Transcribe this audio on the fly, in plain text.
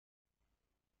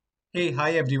Hey,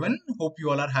 hi everyone. Hope you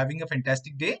all are having a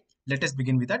fantastic day. Let us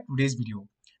begin with our today's video.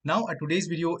 Now, our today's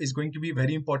video is going to be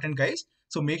very important, guys.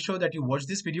 So make sure that you watch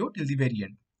this video till the very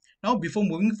end. Now, before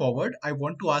moving forward, I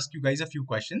want to ask you guys a few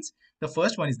questions. The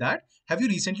first one is that, have you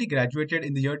recently graduated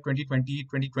in the year 2020,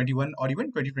 2021, or even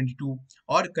 2022,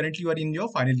 or currently you are in your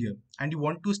final year and you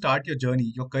want to start your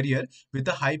journey, your career with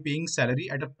a high paying salary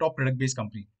at a top product based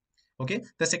company? Okay,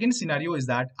 the second scenario is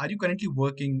that, are you currently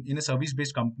working in a service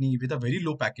based company with a very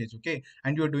low package? Okay,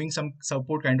 and you're doing some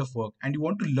support kind of work and you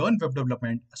want to learn web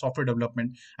development, software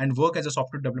development, and work as a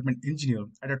software development engineer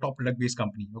at a top product based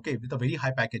company, okay, with a very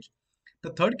high package.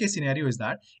 The third case scenario is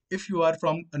that, if you are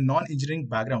from a non-engineering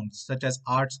background such as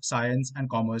arts, science, and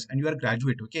commerce, and you are a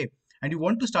graduate, okay, and you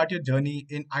want to start your journey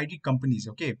in IT companies,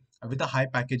 okay, with the high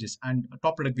packages and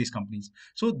top product-based companies.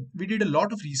 So we did a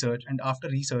lot of research, and after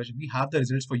research, we have the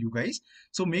results for you guys.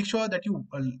 So make sure that you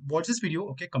watch this video,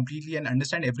 okay, completely and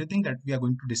understand everything that we are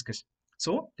going to discuss.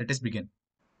 So let us begin.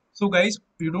 So guys,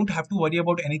 you don't have to worry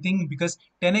about anything because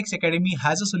 10x Academy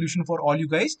has a solution for all you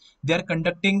guys. They are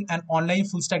conducting an online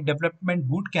full stack development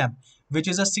bootcamp, which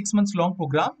is a 6 months long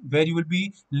program where you will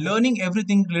be learning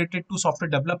everything related to software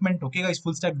development. Okay, guys,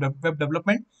 full stack web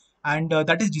development, and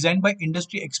that is designed by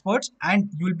industry experts, and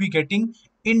you will be getting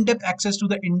in-depth access to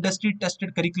the industry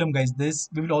tested curriculum, guys. This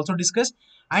we will also discuss,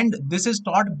 and this is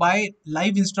taught by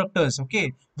live instructors,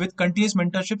 okay, with continuous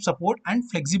mentorship support and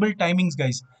flexible timings,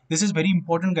 guys. This is very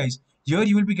important, guys. Here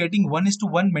you will be getting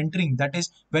 1:1 mentoring. That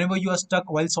is, whenever you are stuck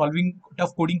while solving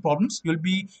tough coding problems, you'll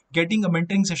be getting a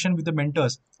mentoring session with the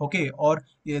mentors, okay, or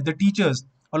the teachers.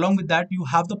 Along with that, you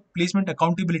have the placement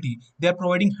accountability. They are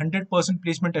providing 100%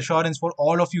 placement assurance for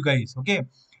all of you guys, okay.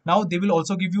 Now they will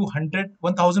also give you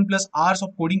 1,000 plus hours of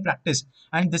coding practice,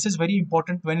 and this is very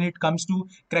important when it comes to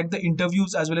crack the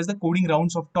interviews as well as the coding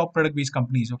rounds of top product based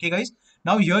companies, okay, guys.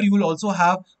 Now here you will also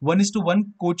have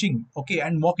 1:1 coaching, okay,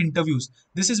 and mock interviews.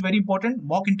 This is very important.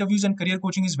 Mock interviews and career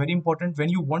coaching is very important when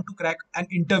you want to crack an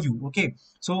interview, okay.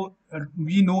 So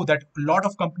we know that a lot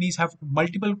of companies have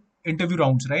multiple interview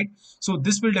rounds, right? So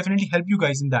this will definitely help you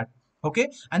guys in that, okay.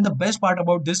 And the best part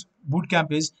about this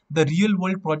bootcamp is the real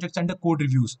world projects and the code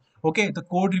reviews, okay. The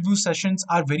code review sessions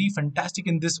are very fantastic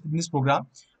in this program,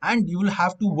 and you will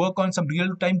have to work on some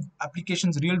real time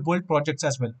applications, real world projects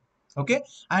as well, okay.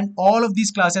 And all of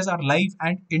these classes are live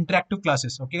and interactive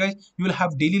classes, okay, guys. You will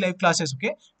have daily live classes,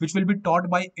 okay, which will be taught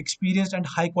by experienced and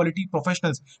high quality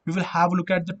professionals. We will have a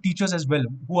look at the teachers as well,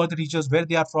 who are the teachers, where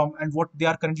they are from, and what they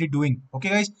are currently doing, okay,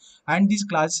 guys. And these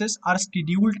classes are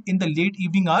scheduled in the late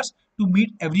evening hours to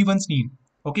meet everyone's need,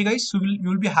 okay, guys. So you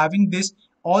will be having this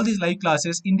all these live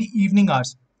classes in the evening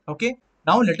hours, okay.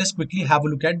 Now let us quickly have a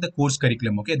look at the course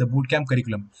curriculum, okay, the bootcamp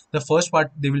curriculum. The first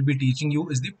part they will be teaching you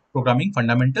is the programming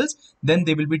fundamentals. Then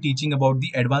they will be teaching about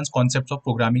the advanced concepts of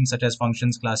programming such as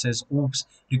functions, classes, oops,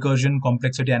 recursion,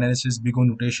 complexity analysis, big O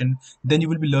notation. Then you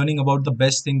will be learning about the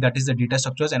best thing, that is the data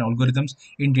structures and algorithms.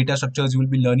 In data structures, you will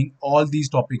be learning all these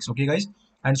topics, okay, guys,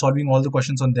 and solving all the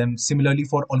questions on them. Similarly,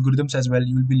 for algorithms as well,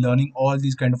 you will be learning all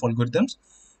these kind of algorithms.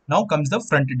 Now comes the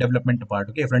front end development part,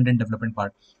 okay, front end development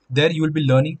part. There you will be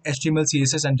learning HTML,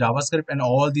 CSS, and JavaScript, and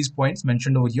all these points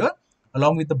mentioned over here.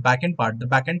 Along with the backend part, the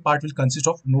backend part will consist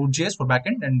of Node.js for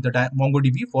backend and the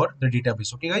MongoDB for the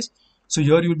database, okay, guys. So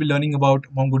here you will be learning about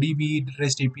MongoDB,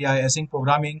 REST API, async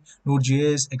programming,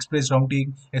 Node.js, Express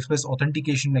routing, Express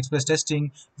authentication, Express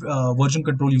testing, version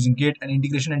control using Git, and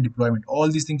integration and deployment. All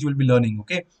these things you will be learning,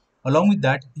 okay. Along with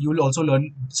that, you will also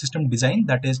learn system design,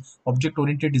 that is object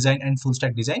oriented design and full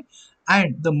stack design.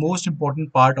 And the most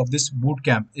important part of this boot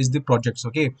camp is the projects,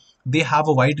 okay. They have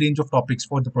a wide range of topics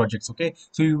for the projects, okay.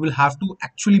 So you will have to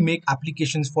actually make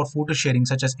applications for photo sharing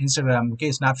such as Instagram, okay,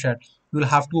 Snapchat. You will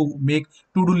have to make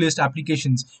to-do list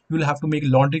applications. You will have to make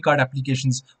laundry card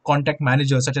applications, contact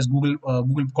managers such as Google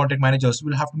contact managers. You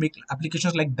will have to make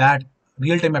applications like that,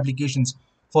 real-time applications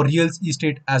for real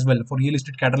estate as well. For real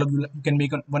estate catalog, you can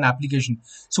make one application.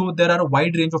 So there are a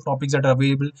wide range of topics that are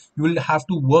available. You will have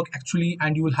to work actually,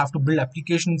 and you will have to build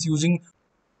applications using.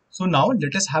 So now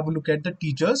let us have a look at the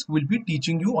teachers who will be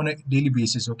teaching you on a daily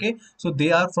basis, okay. So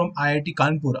they are from IIT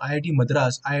Kanpur, IIT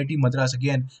Madras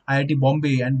again, IIT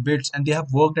Bombay, and BITS, and they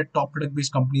have worked at top product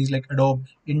based companies like Adobe,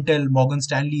 Intel, Morgan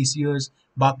Stanley, Sears,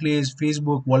 Barclays,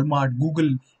 Facebook, Walmart,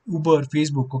 Google, Uber,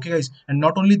 Facebook, okay, guys. And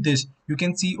not only this, you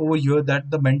can see over here that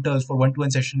the mentors for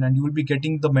one-to-one session, and you will be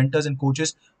getting the mentors and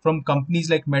coaches from companies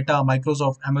like Meta,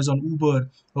 Microsoft, Amazon, Uber,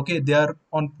 okay. They are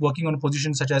on working on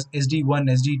positions such as SD1,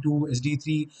 SD2,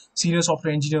 SD3, senior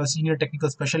software engineer, senior technical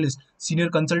specialist, senior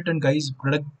consultant, guys,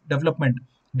 product development,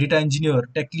 data engineer,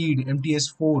 tech lead,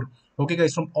 MTS4, okay,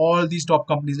 guys, from all these top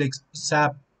companies like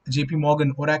SAP, JP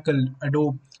Morgan, Oracle,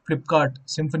 Adobe, Flipkart,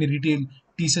 Symphony Retail,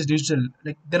 TCS Digital.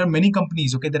 Like there are many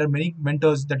companies, okay, there are many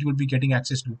mentors that you will be getting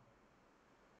access to.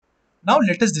 Now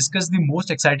let us discuss the most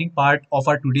exciting part of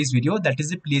our today's video, that is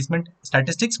the placement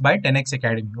statistics by 10x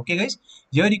Academy. Okay guys,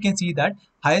 here you can see that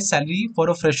highest salary for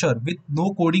a fresher with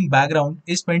no coding background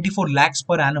is 24 lakhs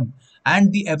per annum,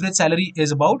 and the average salary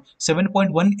is about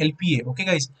 7.1 LPA. Okay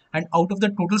guys, and out of the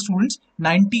total students,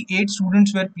 98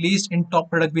 students were placed in top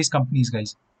product based companies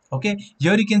guys. Okay,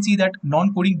 here you can see that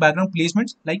non-coding background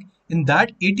placements, like in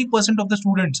that 80% of the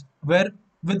students were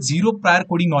with zero prior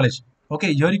coding knowledge.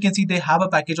 Okay, here you can see they have a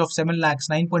package of 7 lakhs,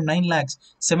 9.9 lakhs,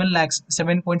 7 lakhs,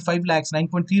 7.5 lakhs,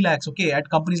 9.3 lakhs. Okay, at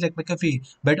companies like McAfee,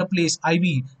 Better Place,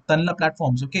 Ivy, Tanla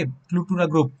Platforms. Okay, Clutura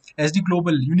Group, SD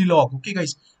Global, Unilog. Okay,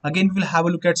 guys. Again, we will have a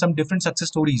look at some different success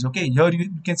stories. Okay, here you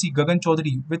can see Gagan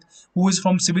Chaudhary, with who is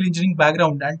from civil engineering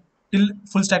background and till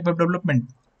full stack web development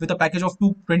with a package of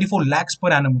 24 lakhs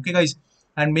per annum. Okay, guys.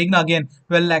 And Meghna again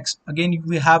 12 lakhs. Again,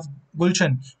 we have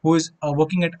Gulshan, who is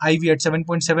working at Ivy at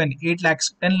 7.7, 8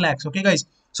 lakhs, 10 lakhs. Okay, guys.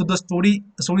 So the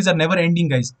stories are never ending,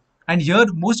 guys. And here,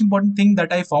 most important thing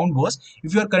that I found was,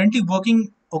 if you are currently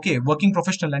working, okay, working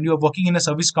professional, and you are working in a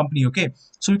service company, okay,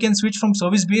 so you can switch from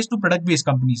service based to product based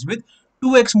companies with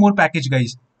 2x more package,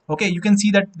 guys. Okay, you can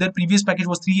see that their previous package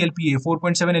was 3 LPA,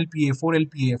 4.7 LPA, 4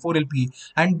 LPA, 4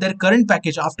 LPA, and their current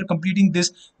package after completing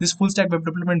this full stack web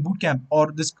development bootcamp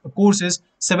or this course is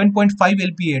 7.5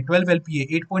 LPA, 12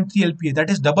 LPA, 8.3 LPA. That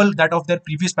is double that of their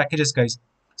previous packages, guys.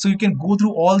 So you can go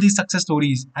through all these success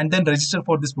stories and then register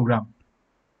for this program.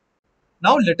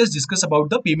 Now let us discuss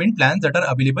about the payment plans that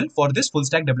are available for this full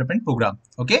stack development program.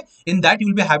 Okay, in that you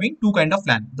will be having two kind of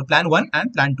plan, the plan 1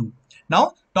 and plan 2.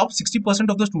 Now top 60%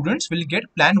 of the students will get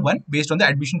plan 1 based on the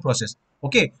admission process.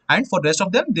 Okay, and for rest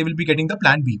of them they will be getting the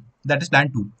plan B, that is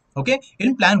plan 2. Okay,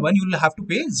 in plan 1 you will have to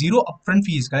pay zero upfront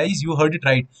fees, guys. You heard it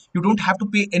right. You don't have to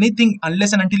pay anything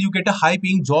unless and until you get a high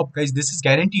paying job, guys. This is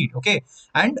guaranteed. Okay,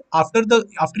 and after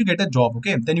you get a job,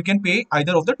 okay, then you can pay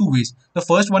either of the two ways. The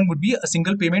first one would be a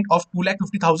single payment of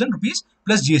 2,50,000 rupees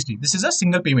plus GST. This is a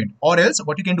single payment. Or else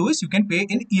what you can do is you can pay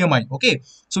in EMI. Okay,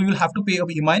 so you'll have to pay a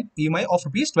EMI of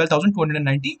rupees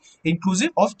 12,290 inclusive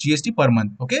of GST per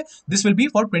month. Okay, this will be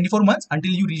for 24 months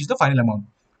until you reach the final amount.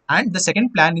 And the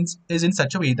second plan is in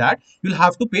such a way that you'll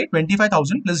have to pay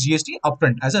 25,000 plus GST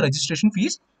upfront as a registration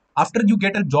fees after you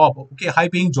get a job, okay, high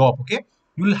paying job. Okay,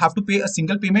 you will have to pay a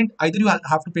single payment. Either you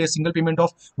have to pay a single payment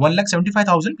of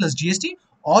 1,75,000 plus GST,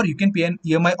 or you can pay an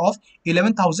EMI of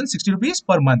 11,060 rupees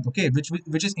per month. Okay,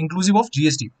 which is inclusive of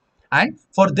GST. And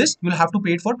for this, you'll have to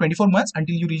pay it for 24 months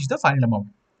until you reach the final amount.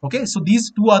 Okay, so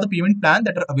these two are the payment plan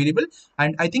that are available,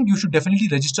 and I think you should definitely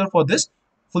register for this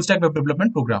full stack web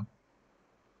development program.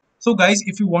 So guys,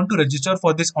 if you want to register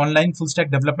for this online full stack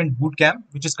development bootcamp,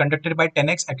 which is conducted by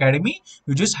 10x Academy,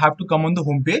 you just have to come on the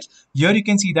homepage. Here you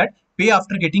can see that pay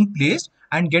after getting placed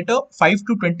and get a 5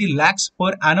 to 20 lakhs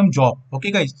per annum job. Okay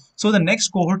guys, so the next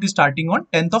cohort is starting on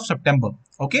 10th of September.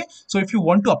 Okay, so if you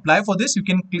want to apply for this, you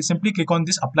can simply click on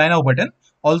this apply now button.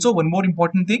 Also, one more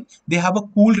important thing, they have a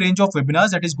cool range of webinars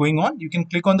that is going on. You can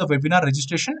click on the webinar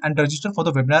registration and register for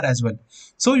the webinar as well.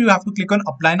 So you have to click on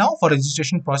apply now for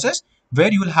registration process,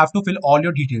 where you will have to fill all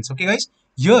your details. Okay guys,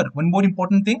 here one more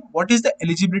important thing, what is the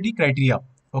eligibility criteria?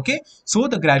 Okay, so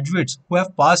the graduates who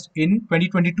have passed in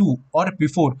 2022 or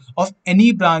before of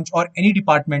any branch or any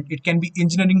department, it can be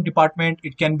engineering department,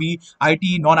 it can be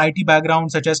IT, non-IT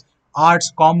background such as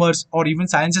arts, commerce, or even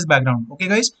sciences background. Okay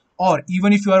guys, or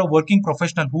even if you are a working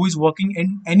professional who is working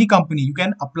in any company, you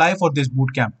can apply for this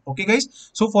bootcamp. Okay guys,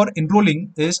 so for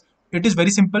enrolling it is very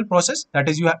simple process. That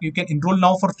is, you can enroll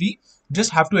now for free.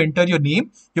 Just have to enter your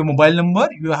name, your mobile number.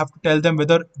 You have to tell them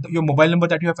whether your mobile number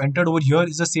that you have entered over here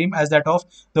is the same as that of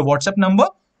the WhatsApp number.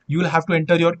 You will have to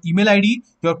enter your email ID,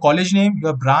 your college name,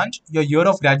 your branch, your year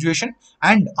of graduation,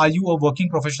 and are you a working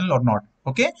professional or not.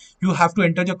 Okay, you have to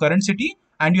enter your current city,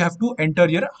 and you have to enter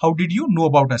your how did you know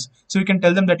about us. So you can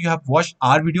tell them that you have watched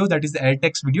our video, that is the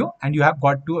LTEX video, and you have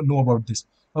got to know about this.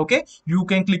 Okay, you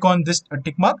can click on this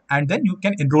tick mark and then you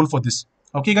can enroll for this.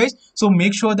 Okay guys, so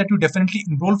make sure that you definitely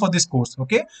enroll for this course.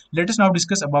 Okay, let us now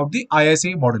discuss about the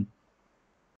ISA model.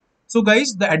 So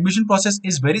guys, the admission process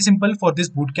is very simple for this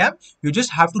bootcamp. You just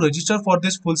have to register for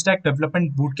this full stack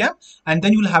development bootcamp, and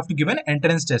then you will have to give an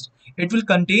entrance test. It will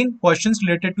contain questions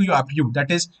related to your aptitude,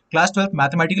 that is class 12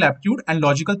 mathematical aptitude and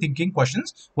logical thinking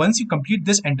questions. Once you complete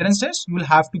this entrance test, you will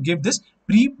have to give this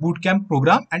pre-bootcamp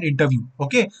program and interview.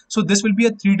 Okay, so this will be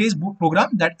a 3 days boot program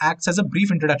that acts as a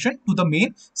brief introduction to the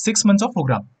main 6 months of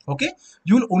program. Okay,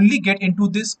 you will only get into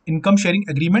this income sharing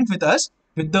agreement with us,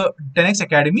 with the 10x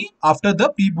Academy, after the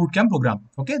pre-bootcamp program.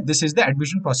 Okay, this is the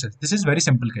admission process. This is very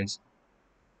simple, guys.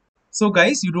 So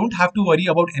guys, you don't have to worry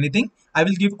about anything. I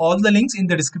will give all the links in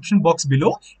the description box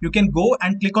below. You can go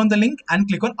and click on the link and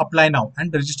click on apply now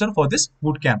and register for this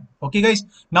bootcamp. Okay guys,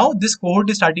 now this cohort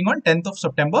is starting on 10th of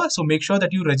September. So make sure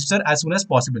that you register as soon as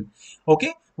possible.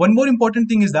 Okay, one more important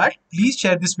thing is that please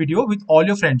share this video with all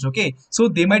your friends. Okay, so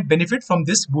they might benefit from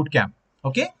this bootcamp.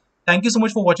 Okay, thank you so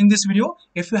much for watching this video.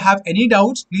 If you have any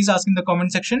doubts, please ask in the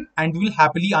comment section and we will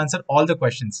happily answer all the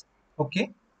questions.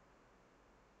 Okay.